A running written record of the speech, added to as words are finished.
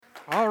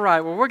All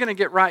right, well, we're going to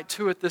get right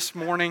to it this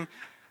morning.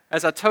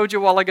 As I told you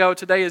a while ago,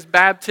 today is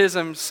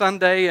Baptism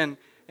Sunday, and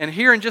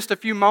here in just a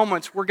few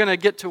moments, we're going to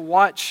get to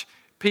watch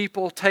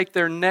people take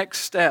their next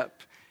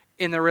step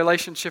in their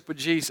relationship with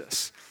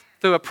Jesus.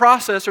 Through a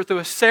process or through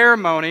a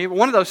ceremony,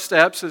 one of those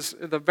steps is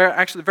the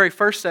very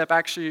first step,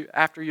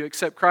 after you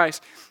accept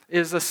Christ,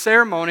 is the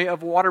ceremony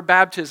of water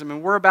baptism,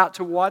 and we're about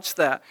to watch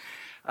that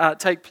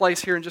take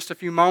place here in just a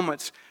few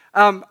moments.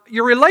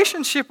 Your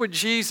relationship with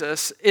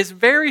Jesus is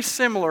very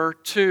similar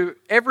to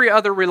every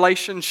other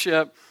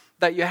relationship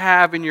that you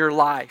have in your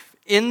life.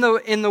 In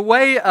the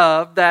way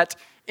of that,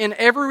 in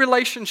every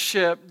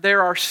relationship,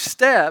 there are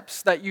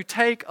steps that you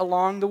take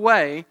along the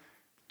way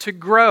to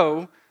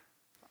grow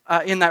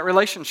in that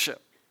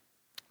relationship.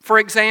 For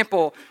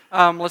example,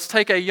 let's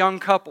take a young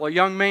couple, a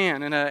young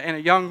man and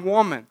a young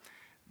woman.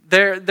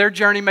 Their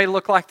journey may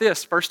look like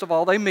this. First of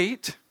all, they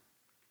meet,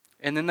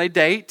 and then they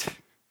date,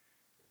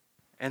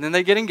 and then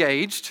they get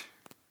engaged,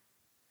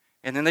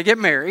 and then they get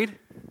married,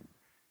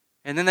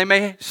 and then they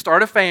may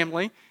start a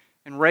family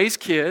and raise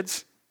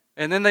kids,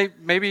 and then they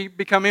maybe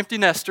become empty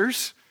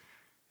nesters,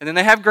 and then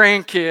they have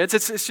grandkids.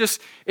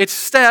 It's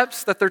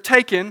steps that they're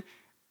taking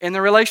in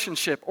the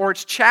relationship, or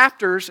it's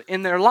chapters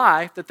in their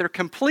life that they're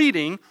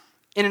completing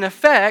in an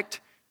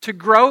effect to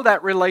grow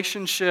that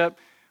relationship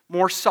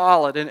more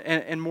solid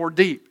and more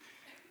deep.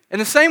 In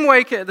the same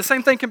way, the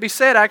same thing can be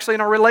said actually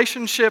in our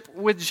relationship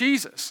with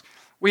Jesus.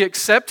 We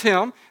accept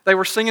Him. They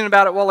were singing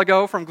about it a while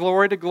ago, from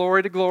glory to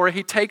glory to glory.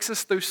 He takes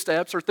us through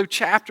steps or through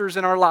chapters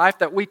in our life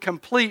that we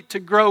complete to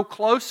grow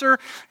closer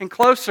and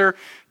closer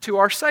to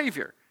our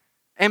Savior.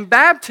 And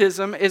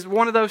baptism is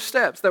one of those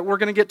steps that we're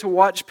going to get to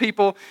watch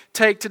people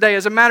take today.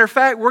 As a matter of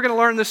fact, we're going to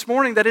learn this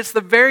morning that it's the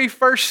very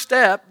first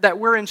step that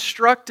we're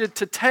instructed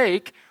to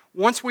take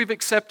once we've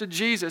accepted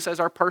Jesus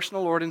as our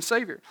personal Lord and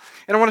Savior.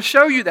 And I want to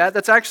show you that.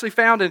 That's actually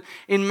found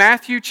in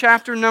Matthew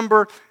chapter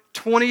number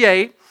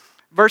 28.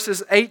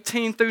 Verses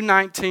 18 through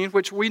 19,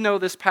 which we know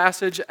this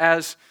passage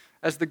as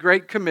the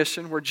Great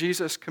Commission, where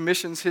Jesus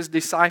commissions His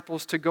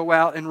disciples to go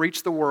out and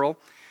reach the world.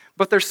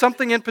 But there's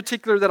something in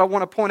particular that I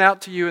want to point out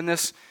to you in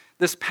this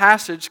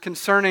passage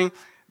concerning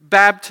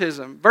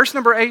baptism. Verse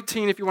number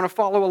 18, if you want to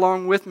follow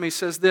along with me,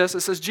 says this.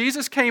 It says,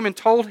 Jesus came and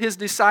told His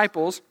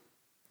disciples,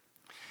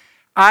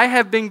 I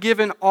have been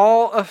given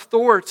all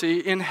authority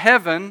in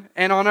heaven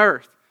and on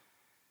earth.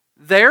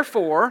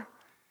 Therefore,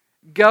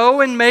 go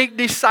and make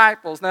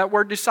disciples. Now, that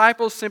word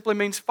disciples simply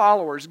means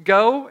followers.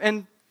 Go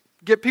and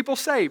get people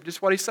saved,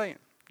 is what He's saying.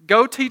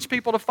 Go teach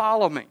people to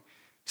follow me. He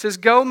says,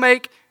 go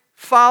make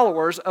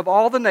followers of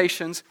all the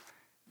nations,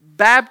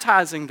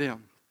 baptizing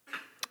them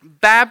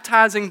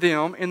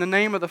in the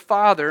name of the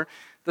Father,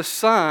 the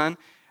Son,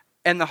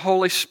 and the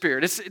Holy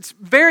Spirit. It's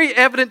very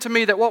evident to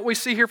me that what we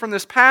see here from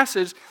this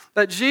passage,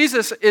 that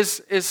Jesus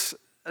is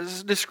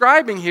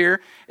describing here,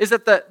 is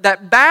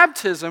that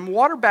baptism,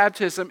 water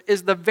baptism,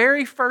 is the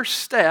very first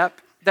step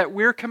that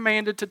we're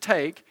commanded to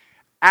take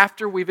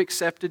after we've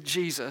accepted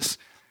Jesus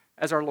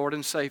as our Lord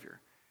and Savior.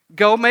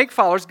 Go make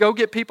followers, go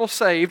get people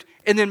saved,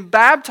 and then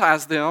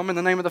baptize them in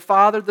the name of the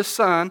Father, the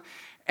Son,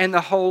 and the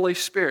Holy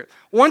Spirit.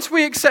 Once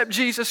we accept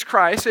Jesus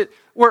Christ,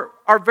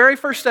 our very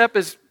first step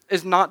is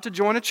not to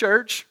join a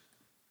church,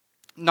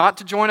 not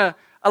to join a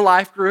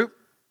life group,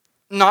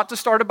 not to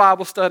start a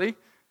Bible study,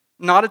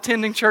 not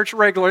attending church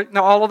regularly.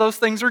 Now, all of those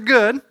things are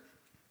good,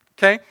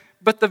 okay?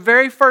 But the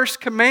very first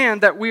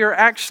command that we are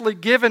actually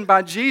given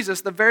by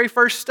Jesus, the very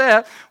first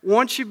step,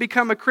 once you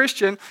become a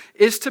Christian,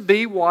 is to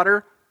be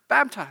water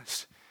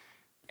baptized.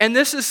 And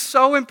this is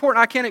so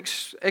important. I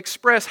can't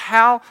express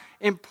how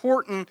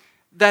important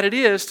that it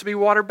is to be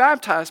water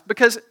baptized,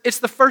 because it's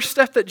the first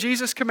step that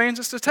Jesus commands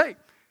us to take.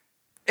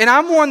 And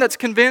I'm one that's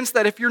convinced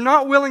that if you're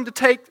not willing to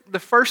take the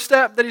first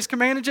step that He's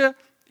commanded you,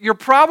 you're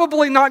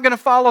probably not going to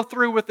follow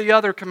through with the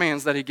other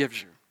commands that He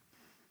gives you.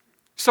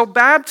 So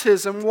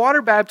baptism,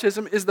 water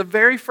baptism, is the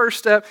very first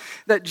step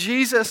that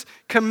Jesus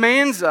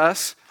commands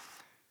us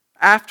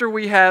after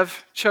we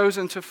have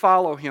chosen to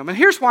follow Him. And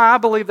here's why I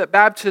believe that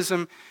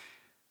baptism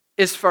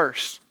is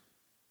first.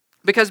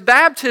 Because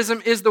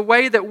baptism is the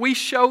way that we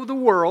show the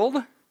world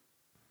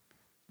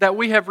that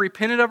we have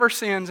repented of our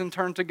sins and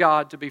turned to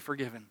God to be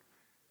forgiven.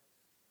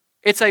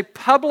 It's a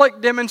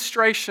public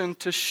demonstration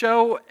to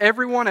show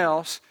everyone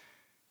else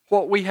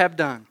what we have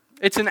done.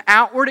 It's an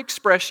outward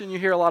expression. You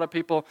hear a lot of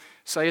people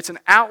say it's an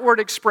outward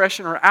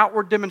expression or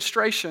outward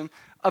demonstration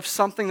of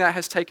something that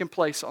has taken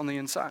place on the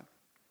inside.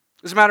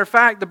 As a matter of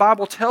fact, the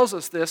Bible tells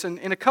us this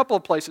in a couple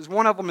of places.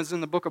 One of them is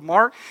in the book of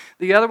Mark.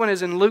 The other one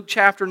is in Luke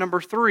chapter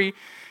number 3,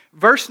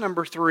 verse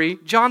number 3.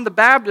 John the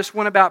Baptist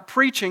went about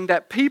preaching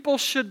that people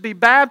should be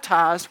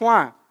baptized.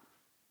 Why?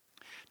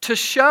 To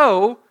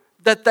show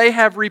that they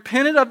have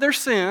repented of their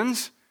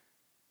sins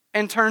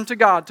and turned to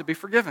God to be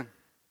forgiven.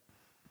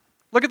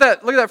 Look at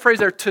that phrase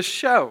there, to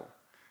show.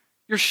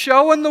 You're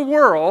showing the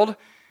world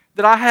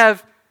that I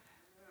have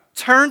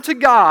turned to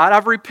God,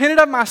 I've repented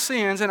of my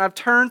sins, and I've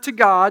turned to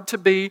God to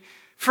be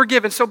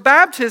forgiven. So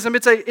baptism,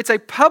 it's a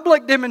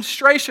public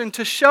demonstration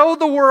to show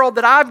the world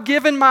that I've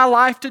given my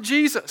life to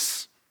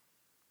Jesus.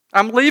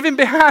 I'm leaving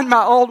behind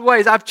my old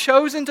ways. I've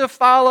chosen to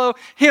follow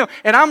Him.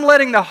 And I'm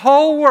letting the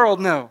whole world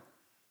know.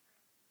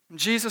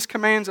 Jesus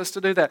commands us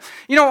to do that.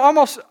 You know,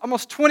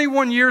 almost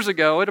 21 years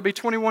ago, it'll be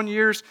 21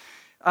 years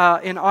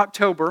in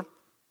October,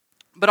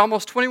 but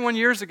almost 21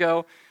 years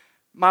ago,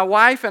 my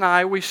wife and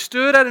I, we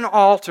stood at an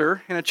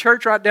altar in a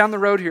church right down the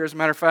road here, as a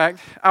matter of fact.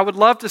 I would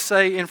love to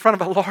say in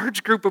front of a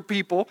large group of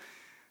people.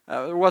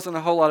 There wasn't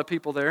a whole lot of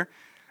people there.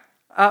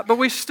 But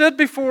we stood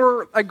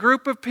before a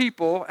group of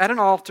people at an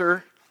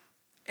altar,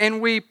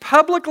 and we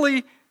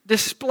publicly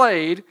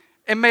displayed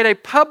and made a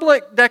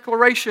public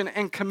declaration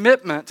and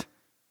commitment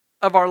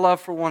of our love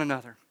for one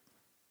another,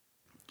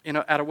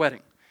 at a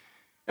wedding.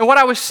 And what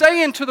I was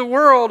saying to the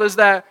world is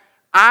that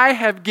I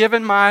have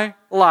given my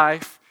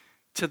life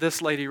to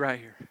this lady right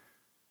here.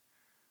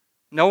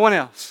 No one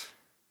else.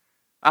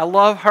 I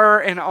love her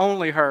and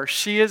only her.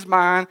 She is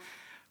mine.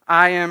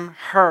 I am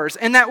hers.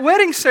 And that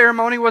wedding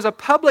ceremony was a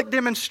public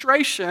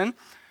demonstration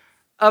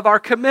of our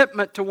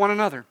commitment to one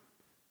another.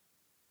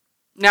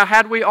 Now,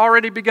 had we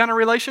already begun a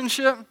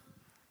relationship?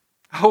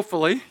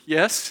 Hopefully,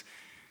 yes.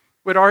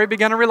 We'd already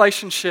begun a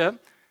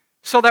relationship.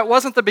 So that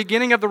wasn't the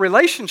beginning of the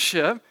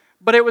relationship,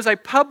 but it was a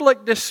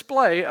public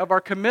display of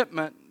our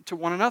commitment to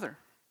one another.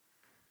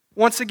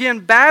 Once again,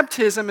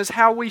 baptism is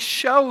how we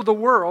show the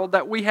world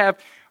that we have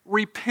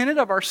repented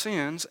of our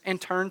sins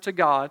and turned to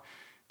God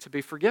to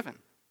be forgiven.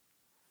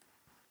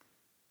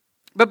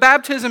 But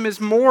baptism is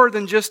more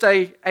than just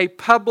a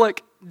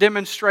public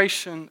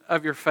demonstration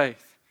of your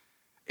faith.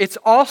 It's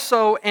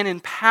also an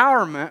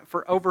empowerment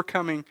for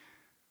overcoming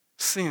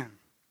sin.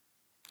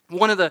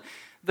 One of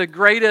the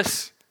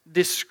greatest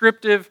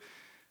descriptive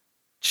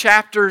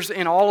chapters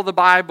in all of the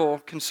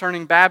Bible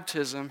concerning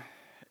baptism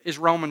is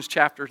Romans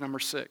chapter number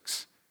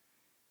 6.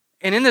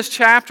 And in this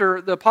chapter,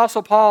 the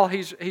Apostle Paul,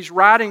 he's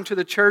writing to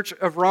the church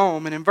of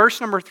Rome, and in verse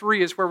number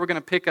 3 is where we're going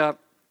to pick up.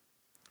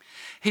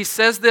 He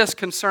says this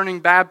concerning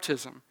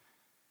baptism.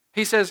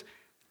 He says,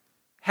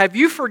 "Have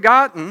you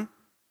forgotten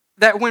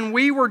that when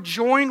we were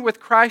joined with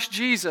Christ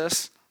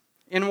Jesus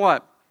in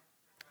what?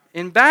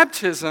 In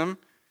baptism,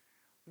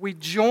 we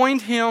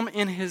joined Him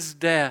in His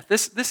death."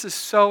 This is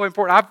so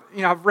important.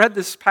 I've read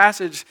this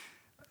passage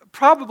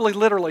probably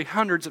literally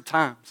hundreds of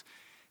times.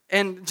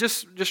 And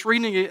just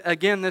reading it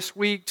again this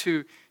week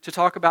to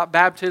talk about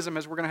baptism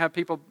as we're going to have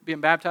people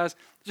being baptized,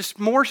 just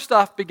more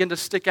stuff began to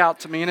stick out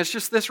to me. And it's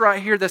just this right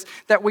here,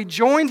 that we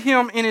joined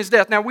Him in His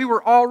death. Now, we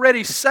were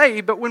already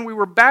saved, but when we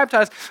were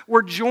baptized,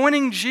 we're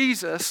joining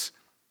Jesus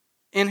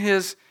in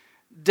His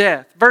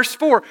death. Verse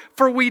 4,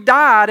 "For we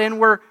died and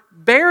were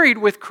buried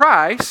with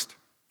Christ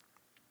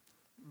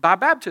by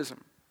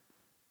baptism.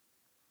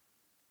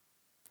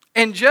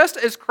 And just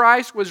as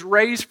Christ was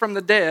raised from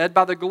the dead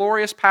by the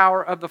glorious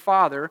power of the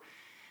Father,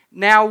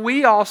 now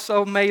we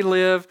also may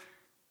live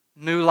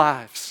new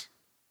lives.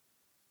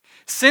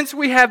 Since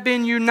we have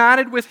been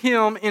united with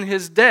Him in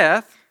His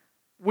death,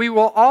 we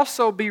will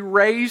also be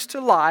raised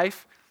to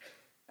life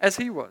as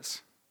He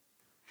was.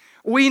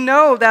 We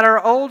know that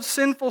our old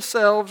sinful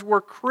selves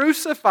were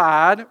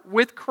crucified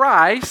with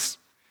Christ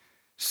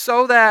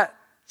so that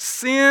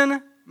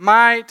sin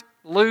might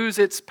lose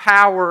its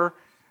power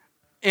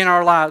in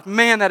our lives."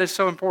 Man, that is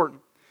so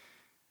important.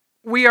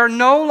 "We are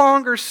no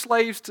longer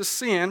slaves to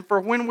sin, for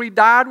when we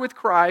died with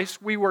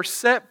Christ, we were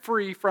set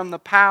free from the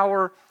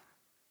power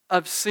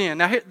of sin."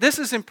 Now, this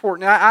is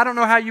important. I don't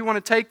know how you want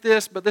to take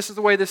this, but this is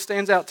the way this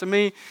stands out to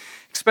me,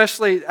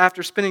 especially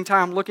after spending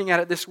time looking at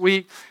it this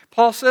week.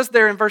 Paul says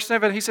there in verse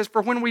 7, he says,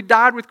 "For when we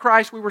died with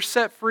Christ, we were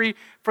set free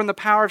from the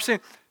power of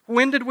sin."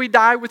 When did we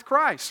die with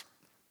Christ?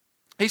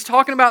 He's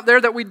talking about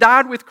there that we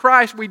died with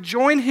Christ. We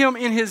joined Him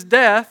in His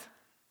death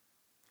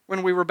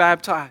when we were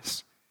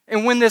baptized.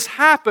 And when this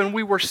happened,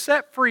 we were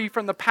set free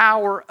from the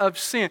power of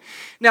sin.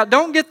 Now,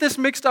 don't get this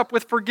mixed up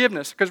with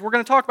forgiveness, because we're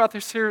going to talk about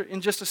this here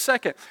in just a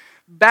second.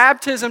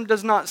 Baptism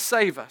does not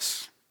save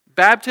us.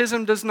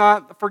 Baptism does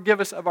not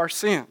forgive us of our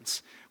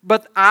sins.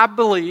 But I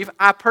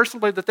personally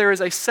believe that there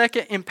is a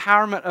second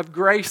empowerment of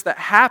grace that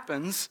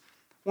happens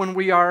when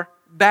we are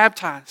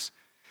baptized.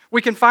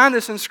 We can find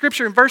this in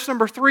Scripture. In verse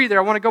number 3 there,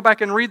 I want to go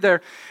back and read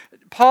there.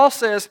 Paul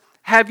says,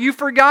 "Have you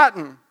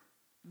forgotten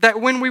that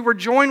when we were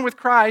joined with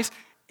Christ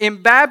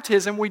in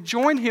baptism, we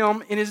joined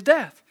Him in His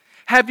death?"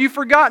 Have you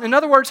forgotten? In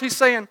other words, he's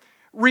saying,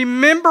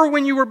 remember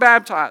when you were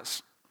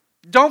baptized.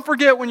 Don't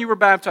forget when you were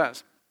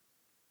baptized.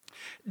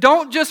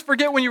 Don't just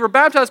forget when you were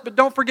baptized, but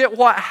don't forget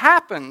what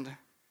happened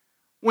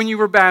when you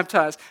were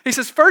baptized. He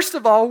says, first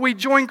of all, we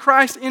joined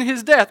Christ in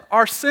His death.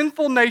 Our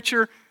sinful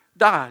nature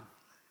died.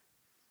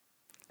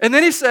 And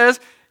then he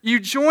says, you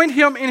joined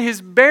Him in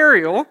His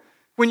burial.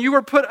 When you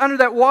were put under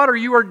that water,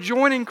 you are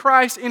joining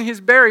Christ in His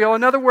burial.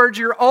 In other words,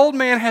 your old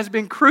man has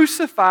been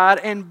crucified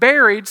and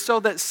buried so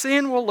that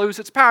sin will lose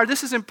its power.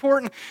 This is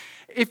important.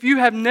 If you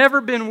have never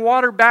been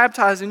water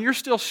baptized and you're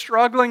still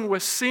struggling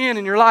with sin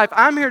in your life,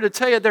 I'm here to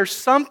tell you there's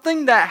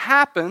something that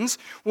happens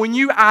when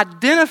you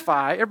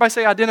identify, everybody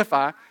say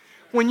identify,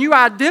 when you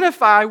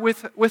identify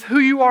with who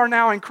you are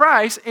now in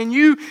Christ and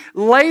you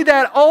lay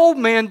that old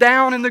man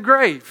down in the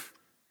grave.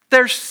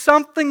 There's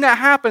something that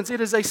happens.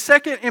 It is a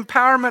second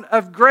empowerment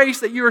of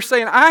grace that you are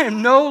saying, I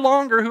am no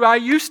longer who I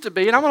used to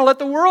be, and I'm going to let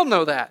the world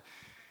know that.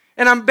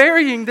 And I'm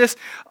burying this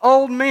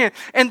old man.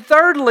 And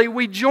thirdly,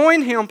 we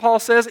join him, Paul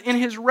says, in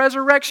his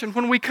resurrection.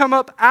 When we come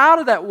up out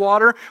of that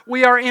water,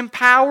 we are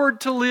empowered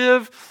to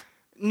live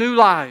new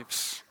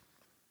lives.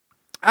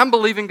 I'm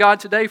believing God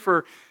today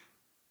for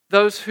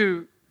those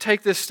who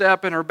take this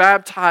step and are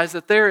baptized,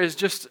 that there is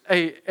just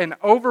an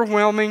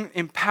overwhelming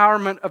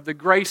empowerment of the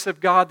grace of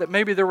God, that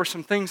maybe there were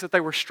some things that they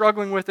were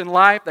struggling with in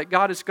life, that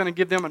God is going to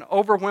give them an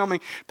overwhelming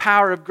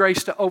power of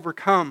grace to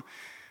overcome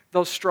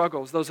those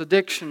struggles, those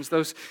addictions,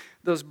 those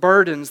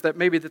burdens that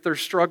maybe that they're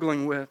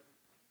struggling with.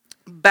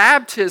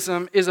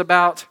 Baptism is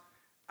about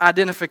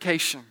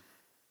identification.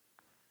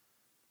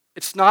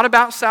 It's not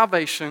about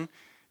salvation.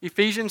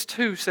 Ephesians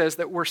 2 says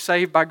that we're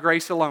saved by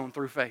grace alone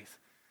through faith.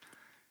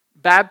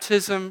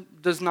 Baptism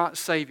does not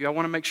save you. I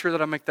want to make sure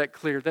that I make that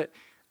clear.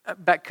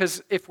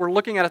 Because if we're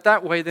looking at it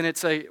that way, then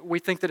we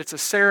think that it's a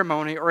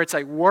ceremony or it's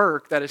a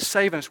work that is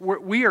saving us.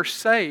 We are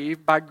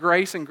saved by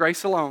grace and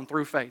grace alone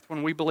through faith.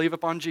 When we believe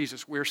upon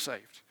Jesus, we're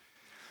saved.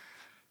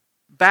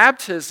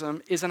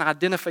 Baptism is an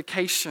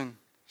identification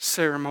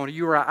ceremony.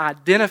 You are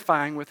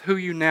identifying with who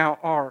you now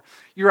are.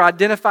 You're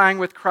identifying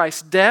with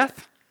Christ's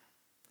death,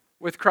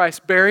 with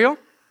Christ's burial,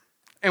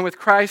 and with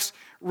Christ's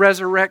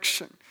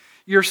resurrection.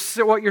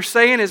 What you're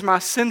saying is, my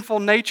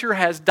sinful nature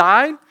has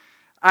died.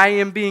 I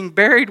am being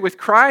buried with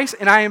Christ,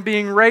 and I am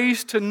being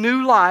raised to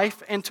new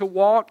life and to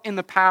walk in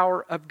the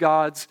power of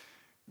God's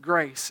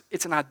grace.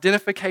 It's an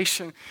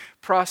identification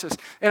process.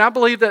 And I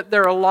believe that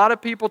there are a lot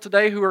of people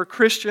today who are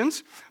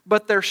Christians,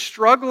 but they're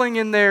struggling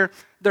in their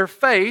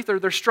faith, or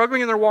they're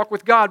struggling in their walk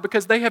with God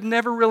because they have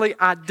never really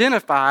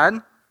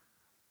identified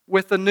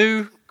with the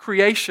new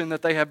creation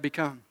that they have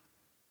become.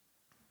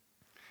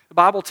 The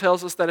Bible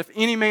tells us that if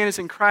any man is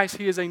in Christ,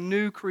 he is a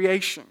new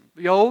creation.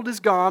 The old is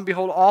gone.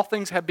 Behold, all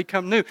things have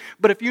become new.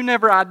 But if you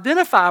never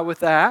identify with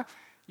that,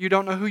 you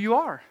don't know who you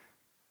are.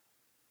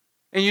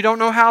 And you don't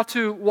know how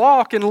to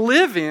walk and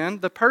live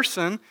in the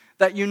person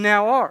that you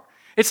now are.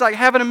 It's like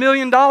having $1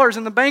 million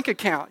in the bank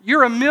account.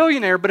 You're a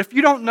millionaire, but if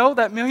you don't know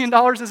that $1 million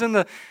is in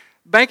the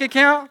bank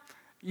account,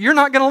 you're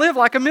not going to live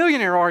like a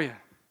millionaire, are you?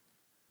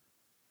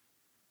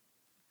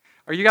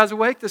 Are you guys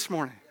awake this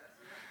morning?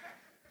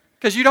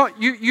 Because you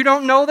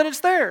don't know that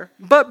it's there.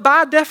 But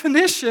by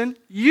definition,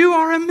 you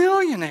are a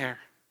millionaire.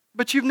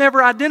 But you've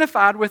never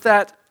identified with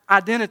that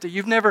identity.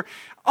 You've never,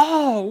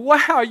 oh,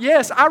 wow,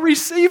 yes, I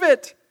receive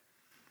it.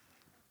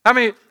 What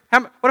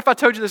if I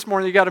told you this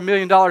morning you got $1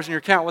 million in your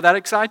account? Would that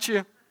excite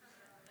you?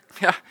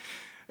 Yeah.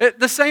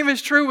 The same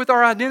is true with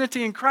our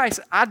identity in Christ.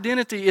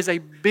 Identity is a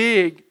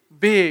big,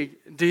 big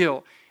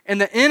deal. And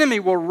the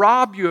enemy will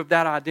rob you of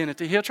that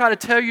identity. He'll try to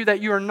tell you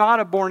that you are not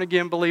a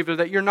born-again believer,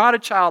 that you're not a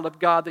child of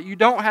God, that you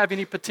don't have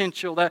any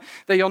potential, that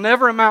you'll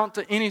never amount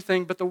to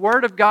anything. But the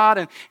Word of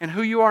God and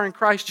who you are in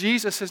Christ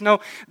Jesus says, no,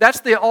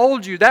 that's the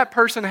old you. That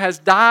person has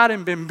died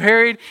and been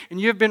buried, and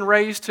you've been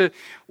raised to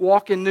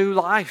walk in new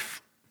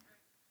life.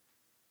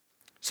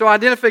 So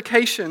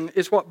identification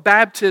is what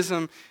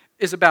baptism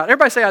is about.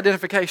 Everybody say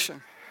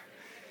identification.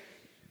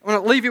 I'm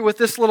going to leave you with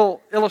this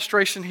little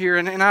illustration here,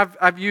 and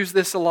I've used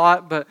this a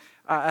lot, but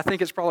I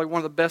think it's probably one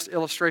of the best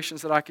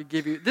illustrations that I could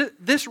give you.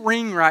 This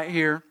ring right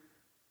here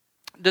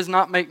does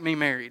not make me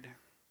married.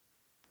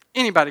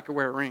 Anybody could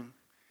wear a ring.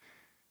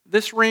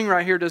 This ring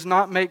right here does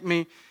not make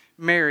me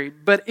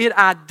married, but it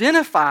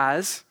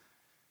identifies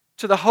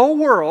to the whole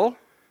world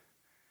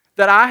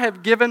that I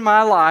have given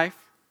my life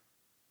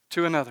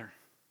to another.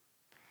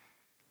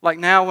 Like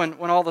now when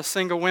all the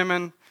single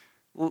women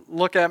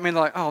look at me and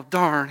they're like, oh,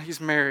 darn, he's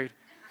married.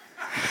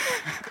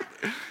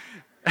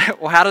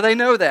 Well, how do they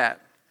know that?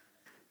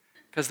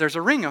 Because there's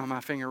a ring on my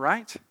finger,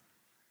 right?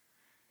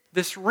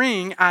 This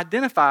ring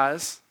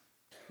identifies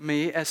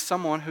me as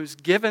someone who's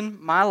given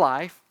my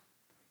life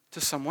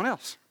to someone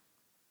else.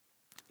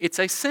 It's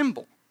a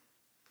symbol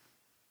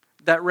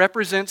that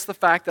represents the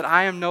fact that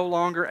I am no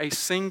longer a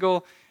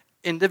single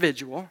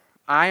individual.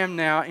 I am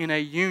now in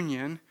a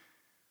union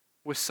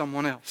with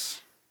someone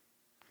else.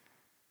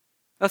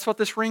 That's what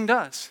this ring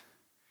does.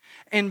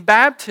 And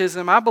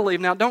baptism, I believe,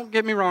 now don't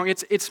get me wrong,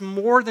 it's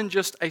more than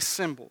just a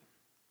symbol,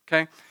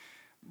 okay?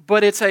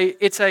 But it's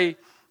a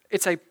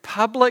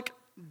public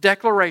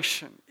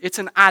declaration. It's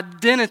an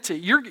identity.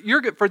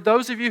 You're for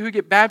those of you who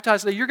get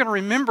baptized today, you're going to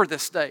remember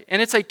this day.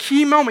 And it's a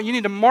key moment. You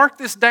need to mark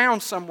this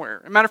down somewhere.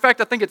 As a matter of fact,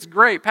 I think it's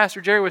great.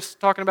 Pastor Jerry was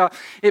talking about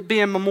it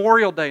being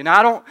Memorial Day.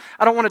 Now,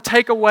 I don't want to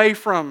take away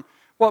from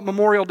what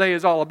Memorial Day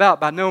is all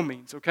about, by no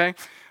means, okay?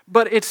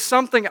 But it's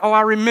something,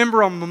 I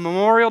remember on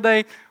Memorial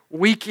Day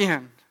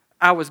weekend,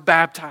 I was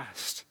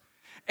baptized.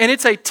 And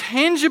it's a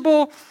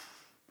tangible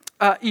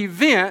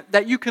event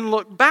that you can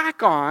look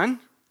back on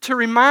to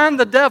remind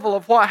the devil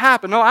of what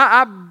happened. No,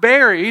 I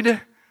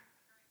buried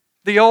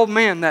the old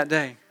man that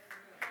day.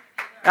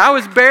 I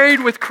was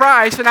buried with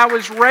Christ and I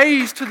was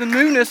raised to the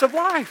newness of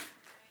life.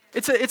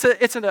 It's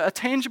a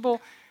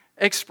tangible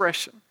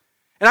expression.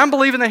 And I'm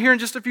believing that here in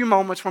just a few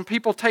moments, when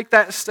people take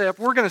that step,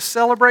 we're going to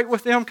celebrate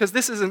with them because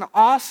this is an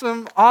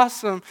awesome,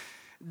 awesome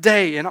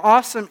day, an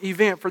awesome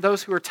event for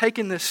those who are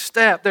taking this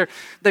step.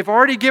 They've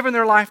already given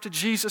their life to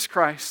Jesus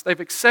Christ. They've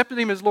accepted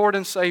Him as Lord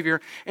and Savior.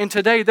 And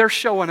today they're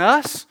showing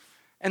us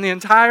and the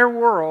entire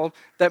world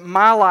that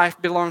my life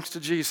belongs to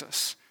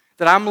Jesus.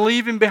 That I'm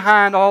leaving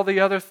behind all the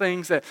other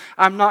things, that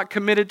I'm not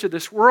committed to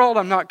this world,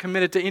 I'm not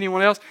committed to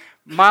anyone else.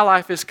 My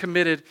life is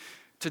committed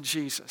to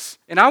Jesus.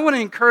 And I want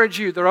to encourage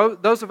you,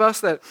 those of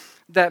us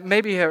that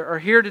maybe are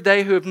here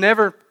today who have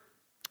never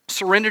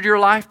surrendered your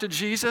life to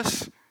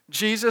Jesus.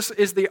 Jesus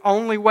is the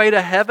only way to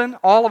heaven.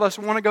 All of us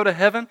want to go to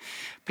heaven.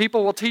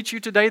 People will teach you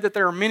today that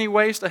there are many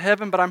ways to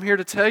heaven, but I'm here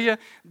to tell you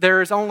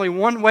there is only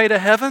one way to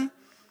heaven,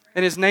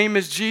 and His name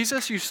is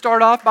Jesus. You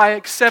start off by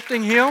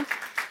accepting Him.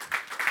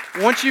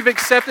 Once you've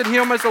accepted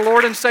Him as the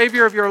Lord and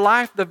Savior of your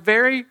life, the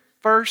very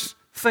first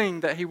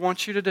thing that He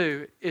wants you to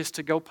do is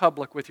to go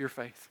public with your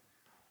faith.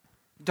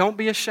 Don't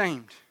be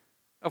ashamed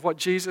of what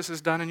Jesus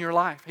has done in your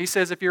life. He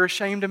says, if you're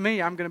ashamed of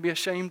me, I'm going to be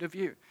ashamed of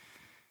you.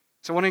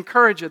 So I want to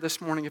encourage you this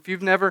morning, if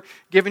you've never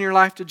given your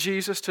life to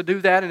Jesus, to do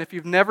that. And if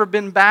you've never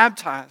been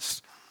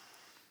baptized,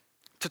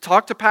 to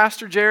talk to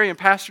Pastor Jerry and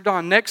Pastor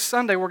Don. Next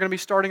Sunday, we're going to be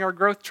starting our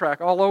growth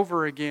track all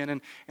over again.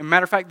 And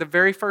matter of fact, the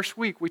very first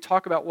week, we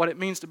talk about what it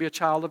means to be a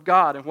child of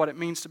God and what it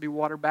means to be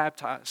water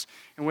baptized.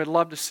 And we'd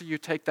love to see you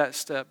take that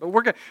step. But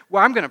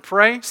I'm going to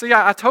pray. See,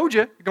 I told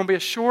you, it's going to be a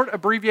short,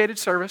 abbreviated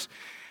service.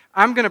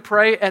 I'm going to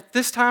pray at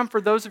this time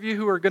for those of you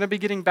who are going to be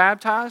getting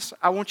baptized.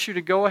 I want you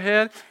to go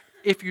ahead.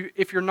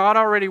 If you're not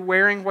already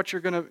wearing what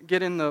you're going to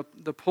get in the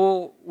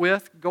pool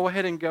with, go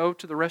ahead and go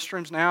to the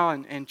restrooms now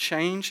and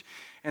change,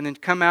 and then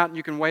come out and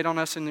you can wait on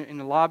us in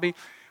the lobby.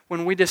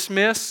 When we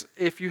dismiss,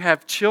 if you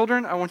have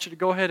children, I want you to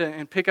go ahead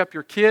and pick up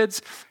your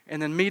kids and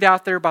then meet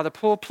out there by the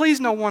pool. Please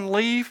no one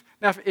leave.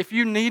 Now, if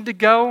you need to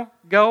go.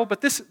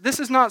 But this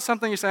is not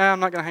something you say, I'm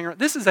not going to hang around.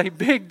 This is a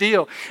big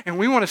deal, and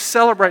we want to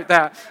celebrate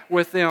that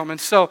with them. And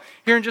so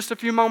here in just a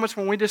few moments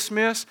when we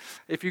dismiss,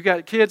 if you've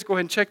got kids, go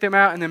ahead and check them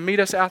out and then meet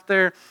us out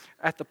there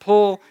at the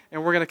pool,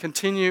 and we're going to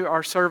continue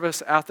our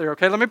service out there.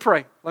 Okay, let me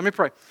pray.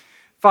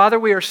 Father,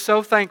 we are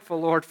so thankful,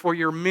 Lord, for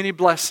your many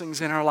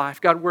blessings in our life.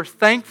 God, we're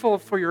thankful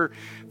for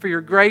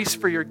your grace,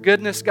 for your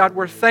goodness. God,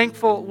 we're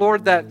thankful,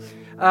 Lord, that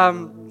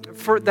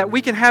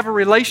we can have a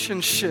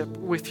relationship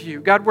with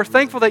you. God, we're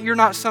thankful that you're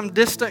not some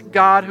distant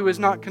God who is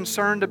not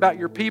concerned about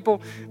your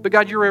people, but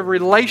God, you're a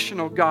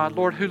relational God,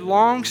 Lord, who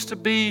longs to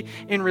be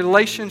in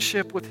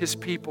relationship with His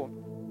people.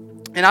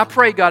 And I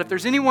pray, God, if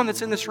there's anyone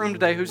that's in this room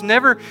today who's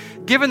never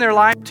given their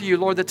life to you,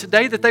 Lord, that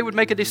today that they would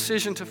make a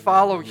decision to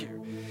follow you.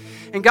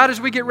 And God,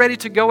 as we get ready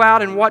to go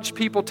out and watch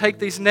people take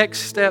these next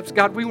steps,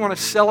 God, we want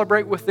to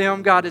celebrate with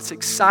them. God, it's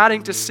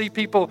exciting to see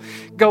people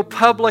go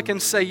public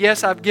and say,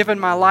 yes, I've given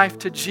my life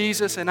to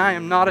Jesus, and I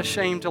am not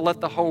ashamed to let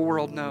the whole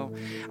world know.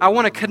 I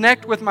want to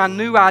connect with my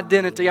new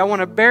identity. I want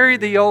to bury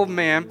the old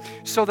man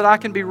so that I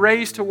can be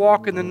raised to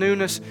walk in the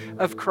newness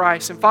of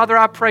Christ. And Father,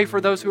 I pray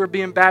for those who are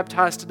being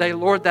baptized today,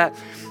 Lord, that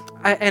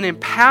an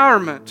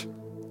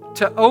empowerment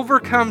to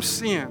overcome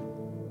sin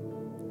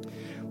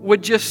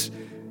would just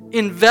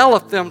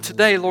envelop them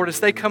today, Lord, as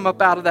they come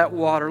up out of that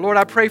water. Lord,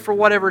 I pray for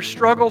whatever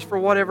struggles, for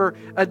whatever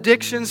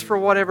addictions, for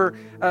whatever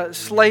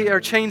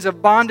chains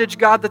of bondage,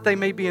 God, that they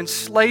may be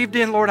enslaved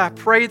in. Lord, I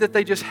pray that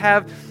they just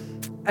have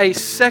a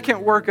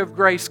second work of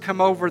grace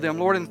come over them,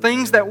 Lord, and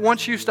things that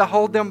once used to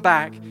hold them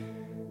back,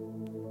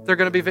 they're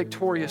going to be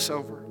victorious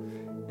over.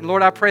 And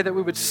Lord, I pray that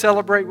we would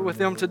celebrate with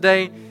them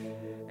today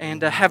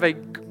and have a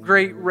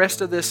great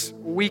rest of this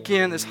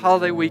weekend, this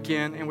holiday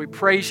weekend, and we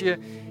praise you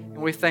and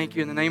we thank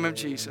you in the name of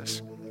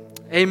Jesus.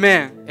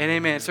 Amen and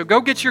amen. So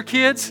go get your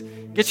kids,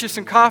 get you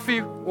some coffee,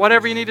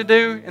 whatever you need to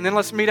do, and then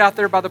let's meet out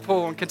there by the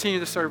pool and continue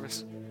the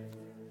service.